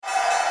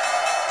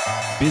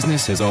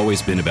Business has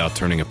always been about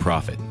turning a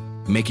profit,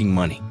 making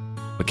money.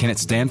 But can it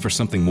stand for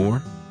something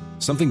more?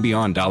 Something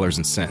beyond dollars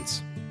and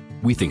cents?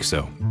 We think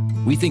so.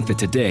 We think that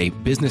today,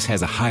 business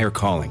has a higher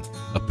calling,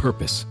 a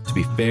purpose to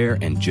be fair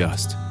and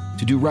just,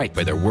 to do right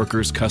by their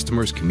workers,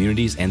 customers,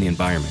 communities, and the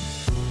environment.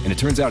 And it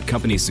turns out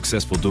companies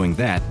successful doing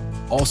that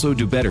also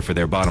do better for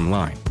their bottom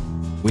line.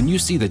 When you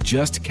see the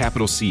Just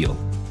Capital seal,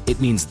 it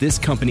means this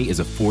company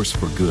is a force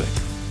for good.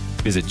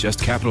 Visit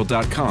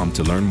justcapital.com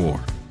to learn more.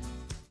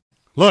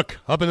 Look,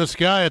 up in the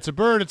sky, it's a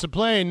bird, it's a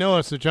plane. No,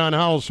 it's the John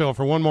Howell Show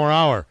for one more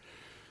hour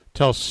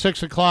till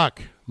 6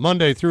 o'clock,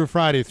 Monday through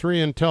Friday, 3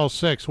 until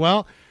 6.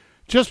 Well,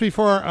 just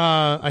before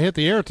I hit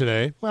the air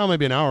today, well,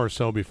 maybe an hour or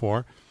so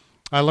before,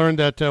 I learned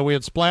that we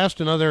had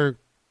splashed another,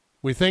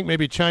 we think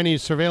maybe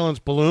Chinese surveillance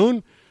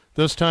balloon,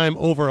 this time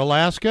over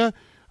Alaska.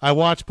 I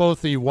watched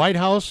both the White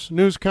House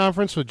news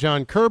conference with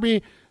John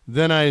Kirby,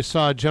 then I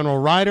saw General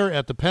Ryder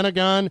at the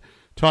Pentagon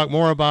talk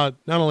more about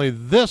not only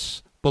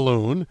this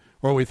balloon,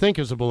 or we think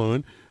is a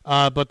balloon,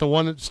 but the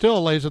one that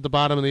still lays at the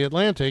bottom of the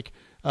Atlantic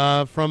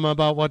from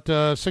about,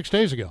 6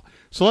 days ago.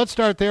 So let's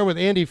start there with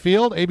Andy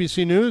Field,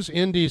 ABC News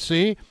in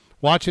D.C.,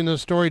 watching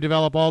this story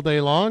develop all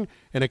day long,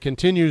 and it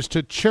continues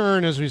to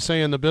churn, as we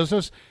say in the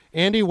business.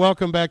 Andy,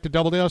 welcome back to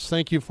Double Dose.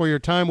 Thank you for your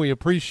time. We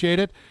appreciate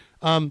it.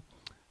 I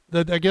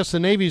guess the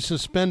Navy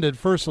suspended,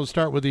 first let's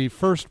start with the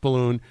first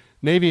balloon.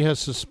 Navy has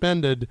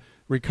suspended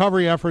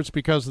recovery efforts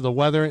because of the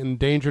weather and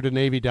danger to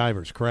Navy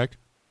divers, correct?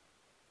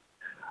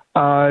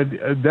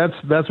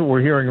 That's what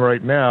we're hearing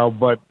right now,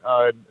 but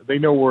they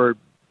know where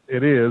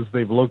it is.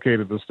 They've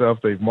located the stuff.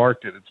 They've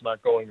marked it. It's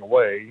not going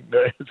away.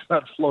 It's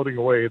not floating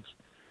away. It's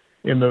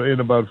in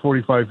about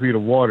 45 feet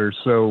of water,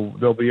 so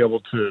they'll be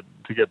able to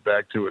get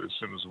back to it as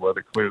soon as the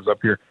weather clears up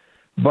here.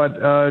 But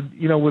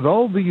with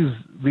all these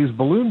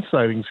balloon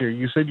sightings here,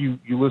 you said you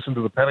listened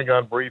to the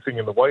Pentagon briefing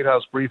and the White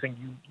House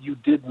briefing. You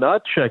did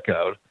not check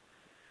out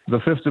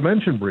the Fifth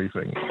Dimension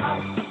briefing.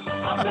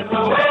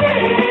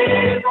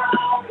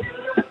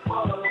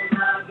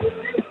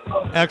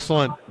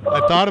 Excellent.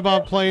 I thought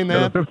about playing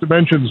that. Yeah, the Fifth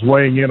Dimension's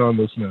weighing in on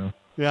this now.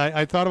 Yeah,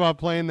 I thought about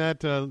playing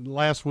that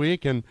last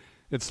week, and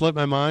it slipped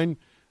my mind.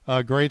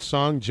 Great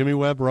song. Jimmy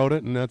Webb wrote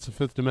it, and that's the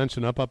Fifth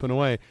Dimension, Up, Up, and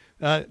Away.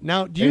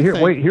 Now, do you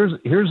think... Wait, here's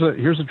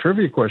a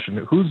trivia question.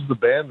 Who's the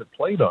band that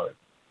played on it?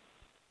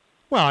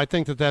 Well, I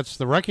think that's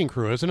the Wrecking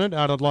Crew, isn't it,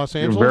 out of Los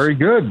Angeles? You're very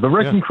good. The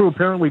Wrecking Crew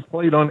apparently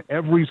played on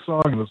every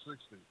song in the 60s.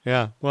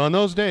 Yeah, well, in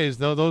those days,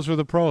 those were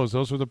the pros.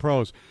 Those were the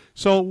pros.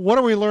 So what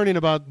are we learning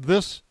about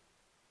this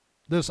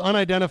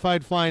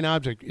unidentified flying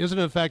object? Is it,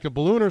 in fact, a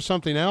balloon or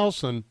something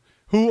else, and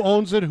who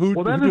owns it? Who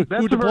that's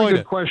deployed a very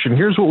good question.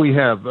 Here's what we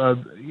have.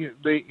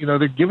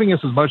 They're giving us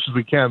as much as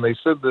we can. They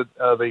said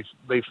that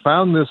they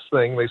found this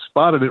thing. They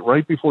spotted it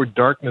right before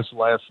darkness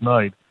last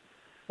night.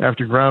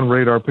 After ground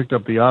radar picked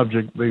up the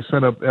object, they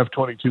sent up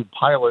F-22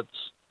 pilots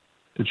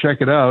to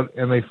check it out,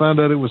 and they found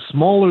out it was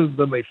smaller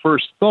than they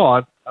first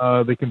thought.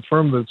 They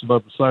confirmed that it's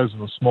about the size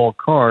of a small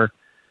car.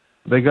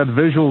 They got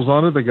visuals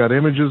on it. They got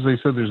images. They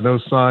said there's no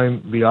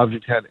sign the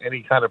object had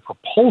any kind of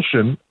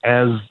propulsion,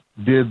 as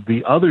did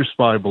the other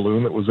spy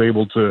balloon that was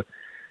able to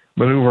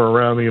maneuver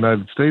around the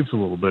United States a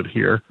little bit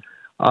here.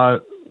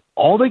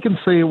 All they can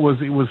say it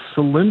was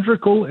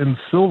cylindrical and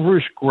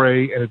silverish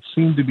gray, and it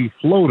seemed to be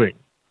floating.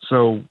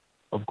 So,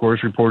 of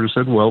course, reporters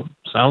said, well,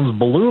 sounds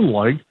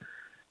balloon-like.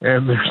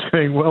 And they're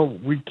saying, well,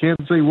 we can't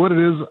say what it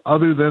is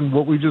other than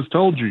what we just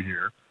told you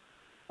here.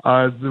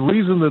 The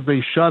reason that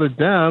they shot it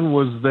down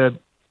was that,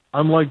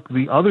 unlike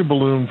the other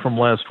balloon from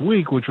last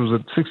week, which was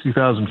at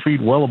 60,000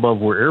 feet, well above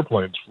where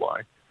airplanes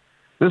fly,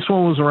 this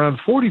one was around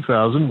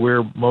 40,000,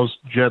 where most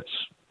jets,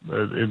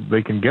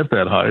 they can get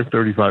that high,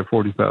 35,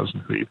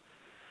 40,000 feet.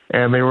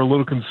 And they were a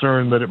little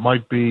concerned that it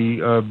might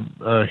be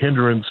a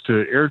hindrance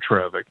to air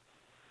traffic.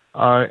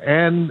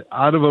 And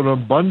out of an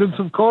abundance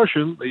of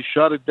caution, they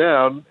shot it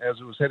down as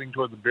it was heading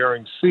toward the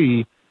Bering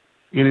Sea.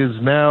 It is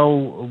now,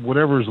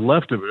 whatever's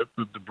left of it,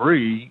 the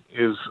debris,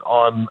 is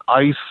on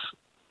ice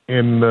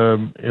in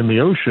the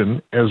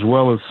ocean, as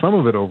well as some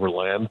of it over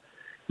land,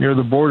 near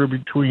the border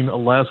between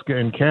Alaska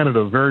and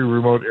Canada, a very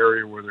remote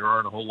area where there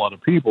aren't a whole lot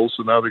of people.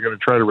 So now they're going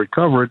to try to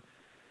recover it.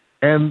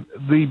 And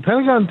the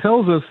Pentagon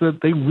tells us that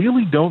they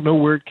really don't know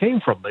where it came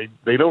from.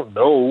 They don't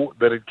know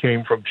that it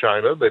came from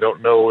China. They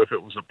don't know if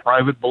it was a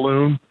private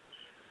balloon.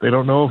 They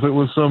don't know if it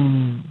was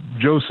some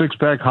Joe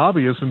Sixpack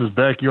hobbyist in his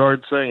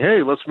backyard saying,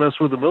 hey, let's mess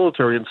with the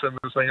military and send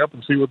this thing up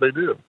and see what they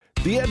do.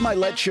 The Ed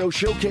Milet Show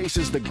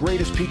showcases the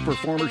greatest peak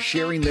performers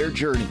sharing their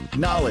journey,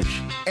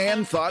 knowledge,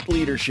 and thought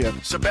leadership.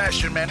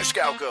 Sebastian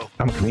Maniscalco.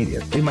 I'm a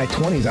comedian. In my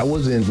 20s, I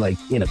wasn't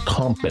in a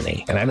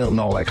company, and I don't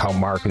know how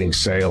marketing,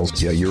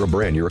 sales. Yeah, you're a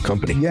brand. You're a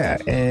company. Yeah.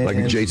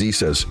 And Jay-Z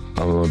says,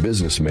 I'm a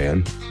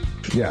businessman.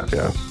 Yeah.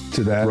 Yeah.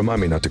 To that. Remind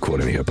me not to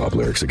quote any hip-hop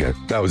lyrics again.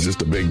 That was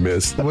just a big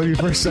miss. When you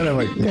first said it, I'm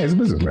like, yeah, he's a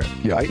businessman.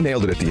 Yeah, I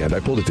nailed it at the end. I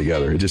pulled it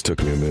together. It just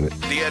took me a minute.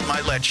 The Ed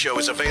Milet Show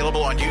is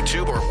available on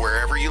YouTube or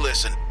wherever you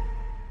listen.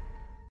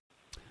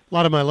 A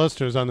lot of my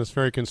listeners on this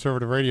very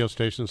conservative radio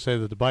station say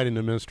that the Biden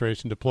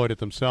administration deployed it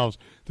themselves.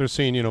 They're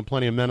seeing,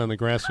 plenty of men on the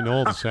grassy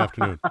knoll this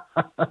afternoon.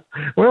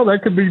 Well,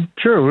 that could be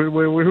true.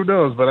 Who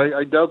knows? But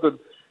I doubt that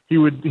he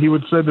would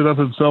send it up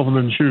himself and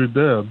then shoot it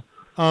down.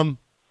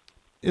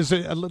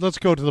 Let's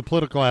go to the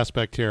political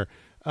aspect here.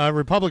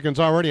 Republicans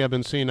already have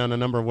been seen on a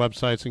number of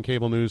websites and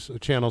cable news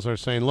channels are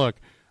saying, look,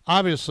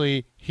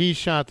 obviously he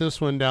shot this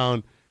one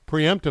down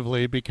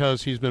preemptively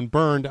because he's been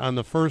burned on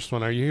the first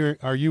one. Are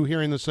you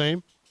hearing the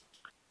same?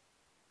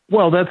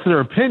 Well, that's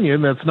their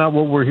opinion. That's not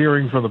what we're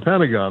hearing from the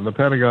Pentagon. The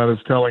Pentagon is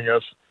telling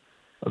us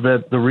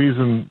that the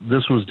reason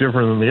this was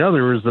different than the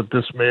other is that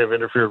this may have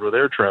interfered with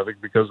air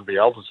traffic because of the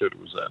altitude it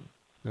was in.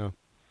 Yeah.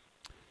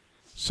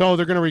 So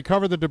they're going to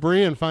recover the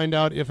debris and find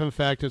out if, in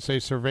fact, it's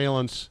a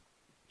surveillance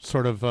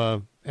sort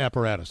of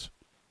apparatus.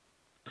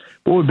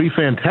 What would be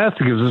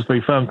fantastic is if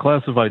they found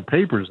classified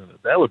papers in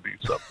it. That would be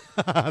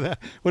something. That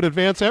would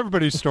advance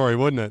everybody's story,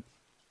 wouldn't it?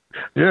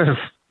 Yes.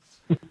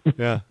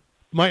 Yeah.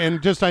 I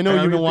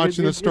know you've been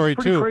watching this story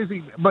it's too.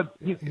 Crazy, but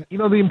the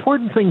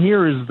important thing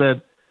here is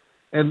that,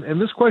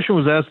 and this question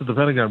was asked at the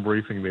Pentagon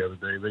briefing the other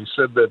day. They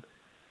said that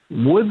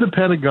would the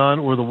Pentagon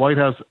or the White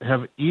House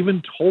have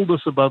even told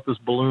us about this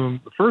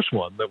balloon, the first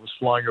one that was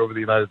flying over the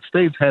United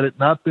States, had it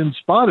not been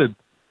spotted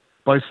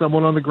by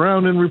someone on the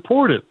ground and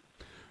reported?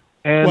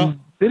 And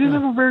they didn't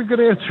have a very good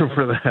answer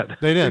for that.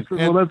 They didn't. They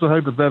said, that's a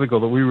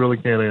hypothetical that we really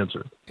can't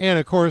answer. And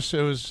of course,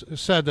 it was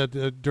said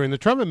that during the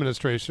Trump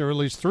administration, there were at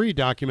least 3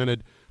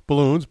 documented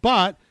balloons,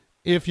 but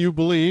if you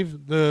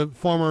believe the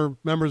former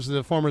members of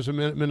the former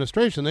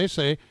administration, they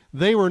say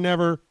they were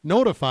never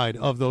notified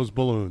of those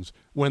balloons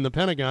when the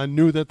Pentagon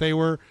knew that they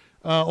were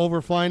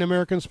overflying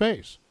American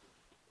space.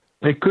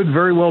 It could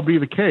very well be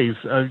the case.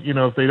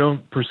 If they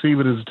don't perceive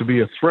it as to be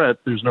a threat,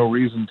 there's no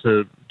reason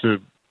to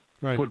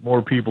put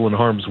more people in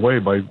harm's way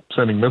by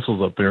sending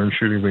missiles up there and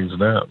shooting things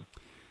down.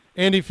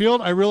 Andy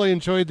Field, I really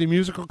enjoyed the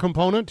musical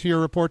component to your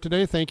report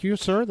today. Thank you,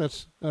 sir.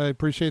 I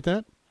appreciate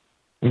that.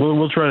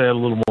 We'll try to add a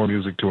little more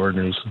music to our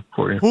news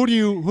for you. Who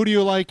do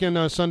you like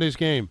in Sunday's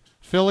game?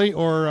 Philly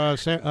or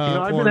I've been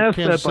asked Kansas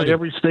that by City?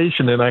 every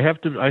station, and I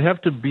have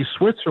to be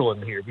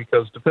Switzerland here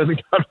because depending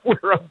on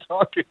where I'm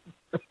talking.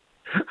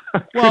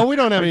 Well, we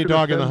don't have any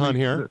dog in the hunt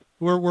here.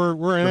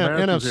 We're in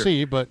NFC,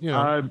 here. But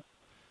I'm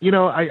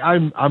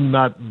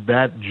not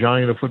that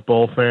giant a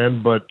football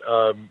fan, but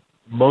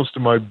most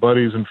of my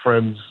buddies and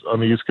friends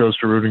on the East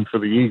Coast are rooting for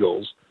the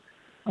Eagles.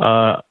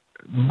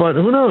 But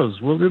who knows?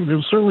 Well,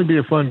 it'll certainly be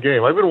a fun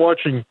game. I've been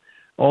watching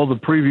all the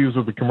previews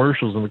of the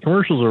commercials, and the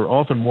commercials are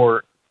often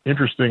more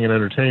interesting and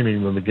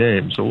entertaining than the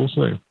game, so we'll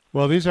see.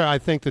 Well, these are, I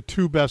think, the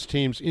 2 best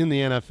teams in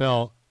the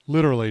NFL,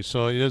 literally,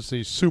 so it is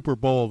the Super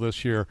Bowl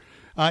this year.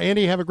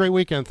 Andy, have a great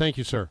weekend. Thank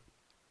you, sir.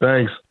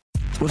 Thanks.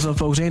 What's up,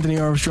 folks? Anthony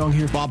Armstrong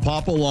here. Bob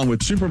Papa, along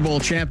with Super Bowl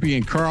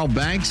champion Carl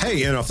Banks.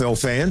 Hey,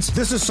 NFL fans.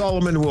 This is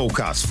Solomon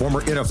Wilcox,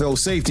 former NFL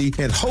safety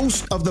and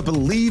host of the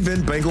Believe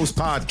in Bengals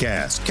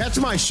podcast. Catch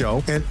my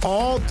show and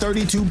all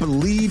 32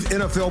 Believe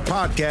NFL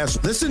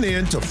podcasts. Listen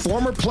in to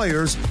former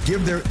players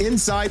give their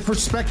inside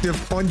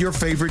perspective on your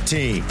favorite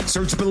team.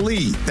 Search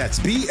Believe, that's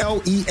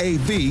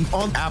BLEAV,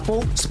 on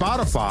Apple,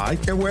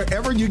 Spotify, and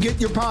wherever you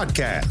get your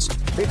podcast.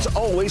 It's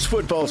always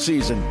football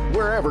season,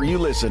 wherever you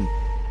listen.